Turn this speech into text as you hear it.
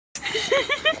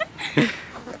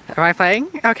Am I playing?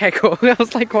 Okay, cool. I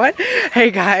was like, what? Hey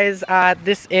guys,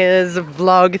 this is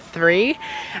vlog 3.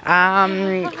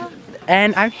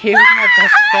 And I'm here with my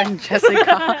best friend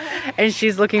Jessica, and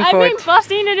she's looking forward. I've been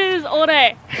busting into this all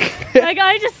day. Like,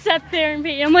 I just sat there and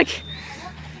I'm like,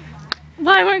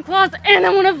 why won't class and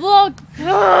I want to vlog?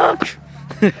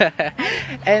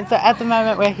 And so at the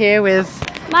moment we're here with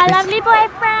my lovely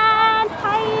boyfriend.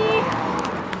 Hi.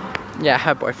 Yeah,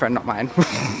 her boyfriend, not mine.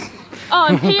 Oh,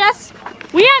 and P.S.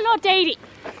 we are not dating.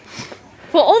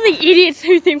 For all the idiots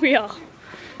who think we are.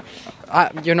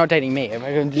 You're not dating me.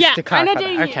 Yeah, I'm not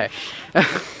dating you. Okay.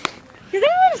 Because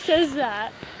everyone says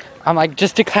that. I'm like,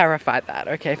 just to clarify that,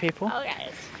 okay, people? Okay.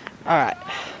 Alright.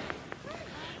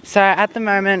 So at the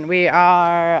moment we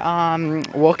are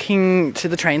walking to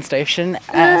the train station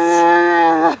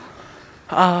as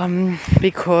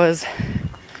because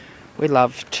we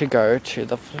love to go to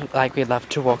the we love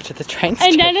to walk to the train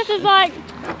station. And Dennis is like,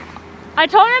 I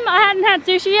told him I hadn't had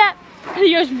sushi yet. And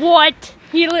he goes, what?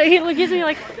 He gives me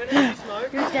like,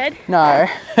 you're dead? No.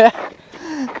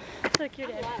 It's like, you're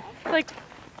dead. It's like,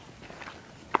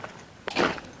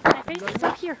 my face is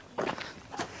up here.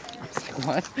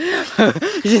 What?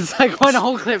 It's like one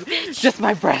whole clip, just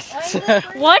my breasts.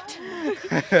 What?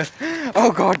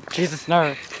 Oh god, Jesus,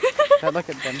 no. Don't look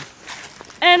at them.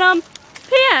 And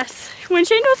P.S. when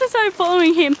Shane Dawson started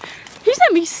following him, he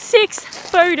sent me 6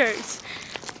 photos.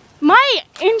 My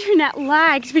internet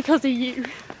lagged because of you.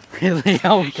 Really?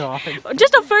 Oh god.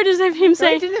 Just the photos of him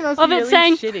saying,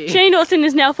 shitty. Shane Dawson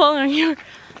is now following you.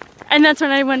 And that's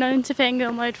when I went into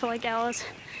fangirl mode for like hours.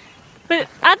 But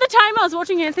at the time I was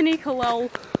watching Anthony Kalel.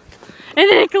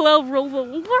 Anthony Kalel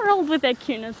rolled with their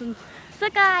cuteness and it's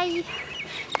like,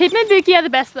 Pip and Buki are the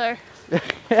best though.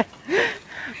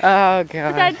 Oh god.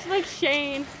 Besides like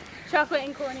Shane, Chocolate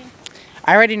and Corny.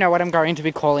 I already know what I'm going to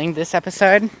be calling this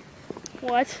episode.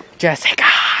 What? Jessica.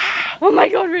 Oh my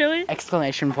god, really?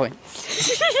 Exclamation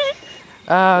points.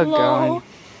 Oh Lol. god.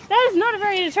 That is not a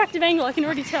very attractive angle, I can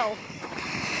already tell.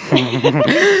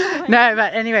 No,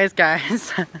 but anyways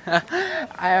guys,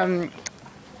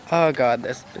 oh god,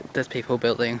 there's people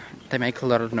building. They make a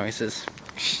lot of noises.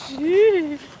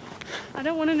 I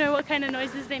don't want to know what kind of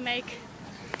noises they make.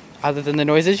 Other than the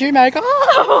noises you make.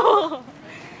 Oh!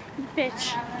 You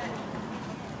bitch.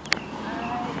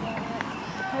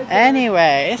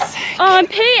 Anyways.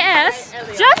 P.S.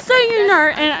 just so you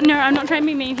know, and no, I'm not trying to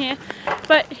be mean here,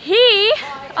 but he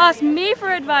asked me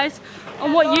for advice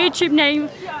on what YouTube name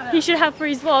he should have for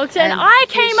his vlogs, and I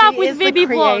came up with Wibi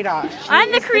Vlog.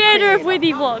 I'm the creator of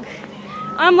Wibi Vlog.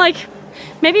 I'm like,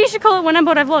 maybe you should call it When I'm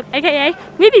Bored I Vlog, aka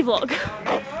Wibi Vlog.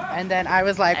 And then I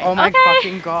was like, oh my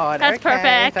fucking god. That's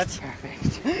perfect. That's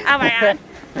perfect. Oh my god.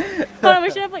 Hold on,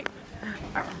 we should have like...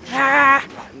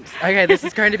 Okay, this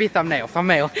is going to be thumbnail.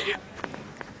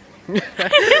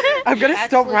 I'm gonna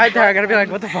stop right there. I'm gonna be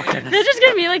like, what the fuck? They're just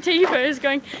gonna be like taking photos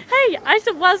going, hey, I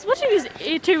was watching these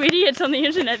 2 idiots on the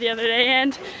internet the other day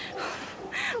and...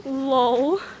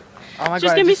 lol. Oh my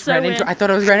just god, gonna be so weird. I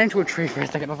thought I was running into a tree for a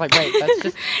second. I was like, wait, that's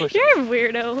just bush. You're a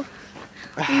weirdo.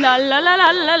 La la la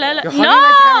la la la la. You're holding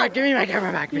my camera. Give me my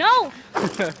camera back. No.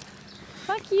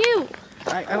 Fuck you.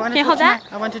 I want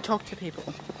to talk to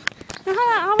people. No,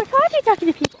 I record you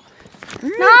talking to people. No,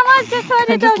 I want to record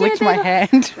you talking to people. I just licked my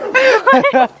hand.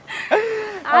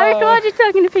 I record you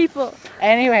talking to people.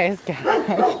 Anyways,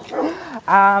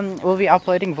 guys, we'll be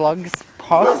uploading vlogs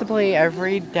possibly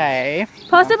every day.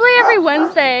 Possibly every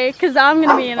Wednesday, because I'm going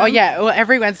to be in them. Oh yeah, well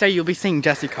every Wednesday you'll be seeing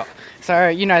Jessica. So,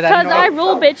 you know that. Because I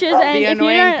rule bitches, and the if you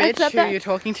annoying don't bitch accept who that, you're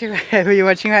talking to, who you're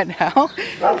watching right now,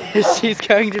 she's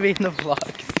going to be in the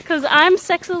vlogs. Because I'm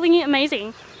sexily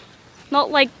amazing.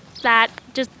 Not like that,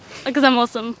 just because I'm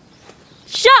awesome.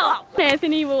 Shut up!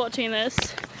 Anthony, we're watching this.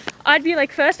 I'd be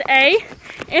like, first A,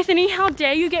 Anthony, how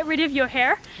dare you get rid of your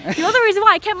hair? You're the reason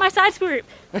why I kept my side swoop.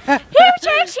 He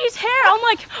changed his hair. I'm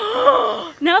like,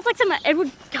 oh. Now it's like some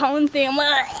Edward Cullen thing. I'm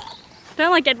like,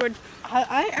 don't like Edward.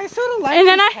 I sort of like. And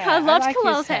then his hair. I loved like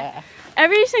Kalel's hair.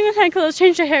 Every single time Kalel's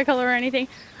changed her hair color or anything,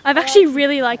 I've actually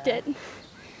really liked it.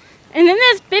 And then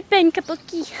there's Bip and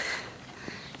Kabuki.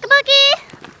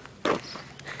 Kabuki!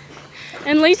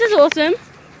 And Lisa's awesome.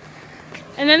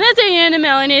 And then there's Diane and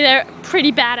Melanie, they're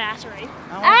pretty badassery.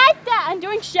 Oh. I'm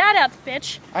doing shout outs,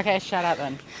 bitch. Okay, shout out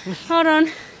then. Hold on.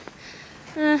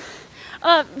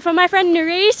 From my friend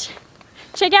Nerese,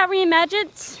 check out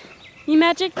Reimagines.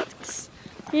 Reimagines?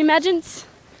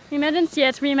 Yeah,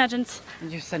 it's Reimagines.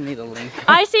 You send me the link.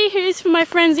 I See Who's for my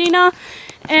friend Zena,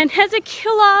 and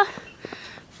Hezekiah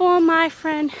for my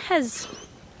friend Hez.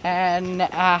 And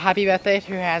happy birthday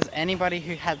to anybody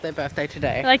who had their birthday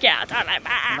today. Like, yeah, don't like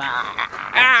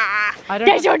I don't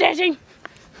There's your dashing.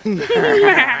 There's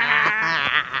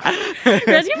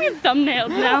gonna be thumbnails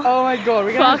now. Oh my god,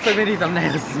 we're gonna have so many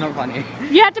thumbnails, it's not funny.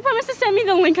 You have to promise to send me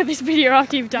the link of this video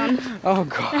after you've done. Oh It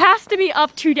god. has to be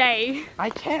up today. I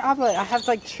can't upload, I have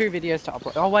like 2 videos to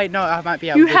upload. Oh wait, no, I might be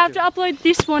able to. You have to upload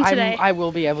this one today. I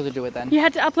will be able to do it then. You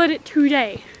had to upload it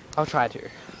today. I'll try to.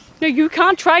 No, you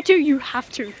can't try to, you have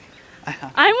to.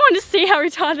 I want to see how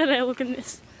retarded I look in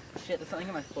this. Shit, there's something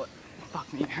in my foot.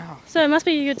 Fuck me. Ow. So it must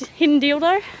be your hidden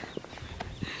dildo.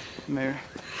 Moo.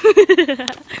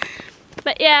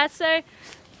 But yeah, so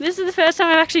this is the first time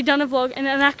I've actually done a vlog and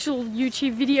an actual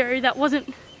YouTube video that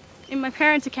wasn't in my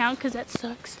parents' account because that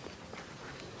sucks.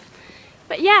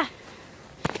 But yeah,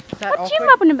 what you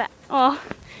mopping about? Oh,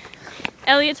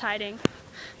 Elliot's hiding.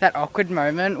 That awkward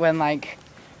moment when like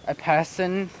a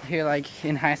person who like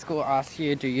in high school asks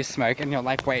you, do you smoke? And you're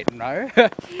like, wait, no.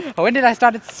 When did I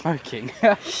start smoking?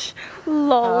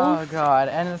 Lol. Oh god,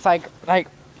 and it's like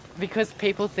because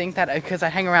people think that because I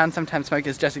hang around sometimes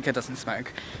smokers, Jessica doesn't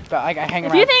smoke. But like I hang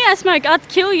around. If you think I smoke, I'll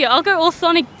kill you. I'll go all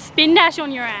Sonic spin dash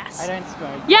on your ass. I don't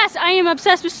smoke. Yes, I am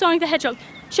obsessed with Sonic the Hedgehog.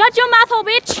 Shut your mouth hole,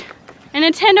 bitch! And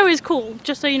Nintendo is cool,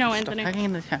 just so you know, Stop Anthony.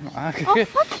 hugging the camera. Oh,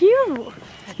 fuck you.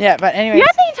 Yeah, but anyway. You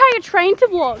have the entire train to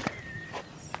vlog.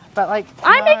 But like,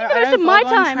 I'm making the most of my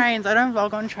time. I don't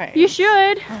vlog on trains. You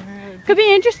should. Could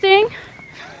be interesting.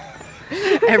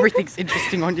 Everything's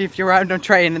interesting on if you're on a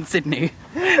train in Sydney.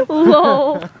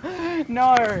 Lol.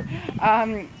 No.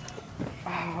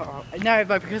 No,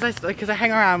 but because I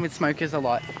hang around with smokers a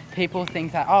lot, people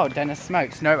think that, oh, Dennis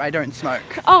smokes. No, I don't smoke.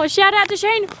 Oh, shout out to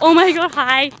Shane. Oh my god,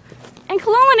 hi. And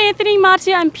Chloe and Anthony,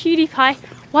 Martia and PewDiePie.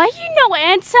 Why you no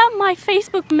answer my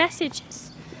Facebook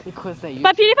messages? Because they use.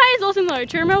 But PewDiePie is awesome though.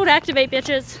 Turn mode activate,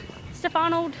 bitches.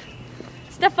 Stefano'd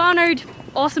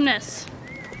awesomeness.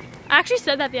 I actually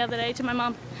said that the other day to my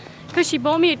mom because she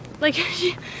bought me like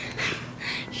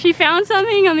she found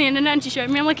something on the internet and she showed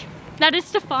me. I'm like, that is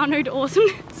Stefano'd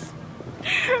awesomeness.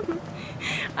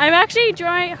 I'm actually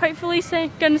hopefully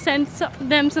gonna send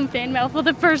them some fan mail for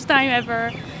the first time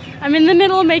ever. I'm in the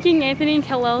middle of making Anthony and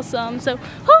Kal-El some, so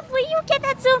hopefully you'll get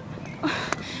that soon.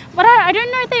 But I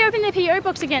don't know if they open their PO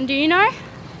box again. Do you know?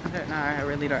 I don't know. I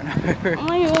really don't know. Oh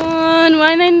my god!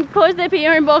 Why they closed their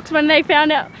PO box when they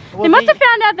found out? Well, they must have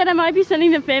found out that I might be sending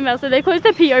them fan mail, so they closed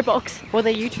their PO box. Well,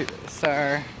 they're YouTubers,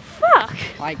 so Fuck.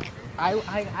 like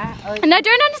And I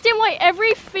don't understand why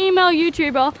every female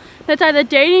YouTuber that's either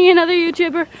dating another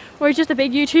YouTuber or is just a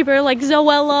big YouTuber like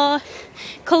Zoella,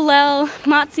 Kal-El,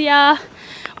 Matsia,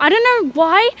 I don't know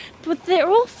why, but they're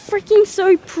all freaking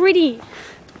so pretty.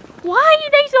 Why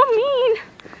are they so mean?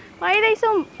 Why are they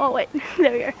so... Oh wait,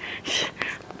 there we go.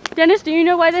 Dennis, do you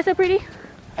know why they're so pretty?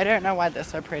 I don't know why they're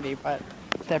so pretty, but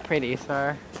they're pretty,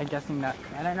 so I'm guessing that.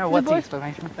 I don't know what's the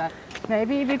explanation of that.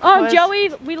 Maybe because... Oh, Joey,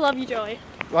 we love you, Joey.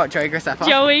 What, Joey Graceffa?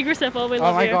 Joey Graceffa, we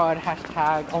love you. Oh my god,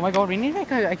 hashtag. Oh my god, we need to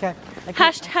make a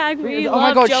hashtag we oh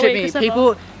my love god, Joey shit me.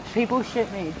 Graceffa. People shit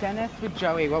me. Dennis with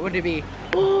Joey, what would it be?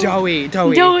 Doughy.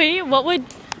 Joey, what would...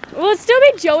 Well, it'd still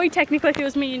be Joey technically if it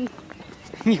was me and...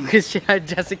 Because she had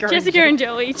Jessica and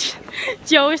Joey.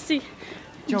 Jessica.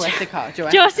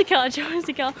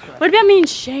 What about me and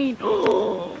Shane?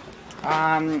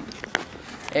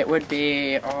 It would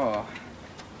be, oh,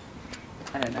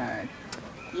 I don't know.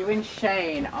 You and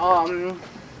Shane,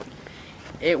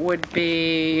 it would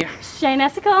be... Shane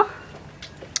Essica?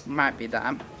 Might be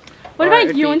that. What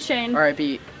about you and Shane? Or it'd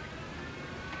be...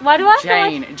 Why do I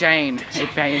Jane.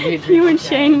 You and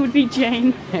Shane would be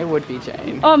Jane. It would be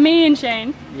Jane. Oh, me and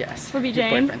Shane? Yes. Would be Your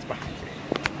Jane. boyfriend's behind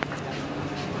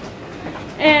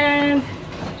you. And...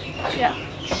 yeah.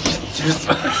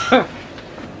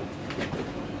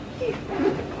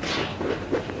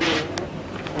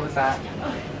 What was that?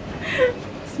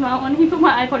 Smart one. He put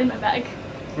my iPod in my bag.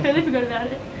 Totally forgot about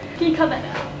it. Can you cut that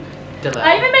out? Delay.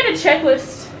 I even made a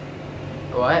checklist.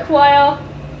 What? Choir.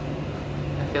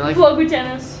 I feel like... Vlog with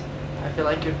Dennis. I feel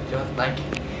like you're like...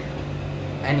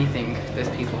 anything, there's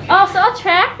people here. Oh, so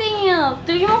attract them.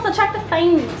 Do you also attract the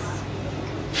things?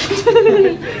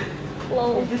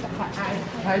 Lol.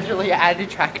 Casually add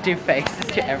attractive faces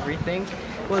to everything.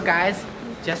 Well guys,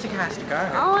 Jessica has to go.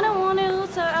 Oh, I don't want to,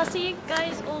 so I'll see you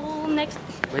guys all next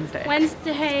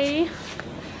Wednesday.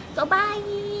 So bye,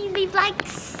 leave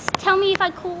likes, tell me if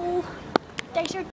I'm cool. Thanks for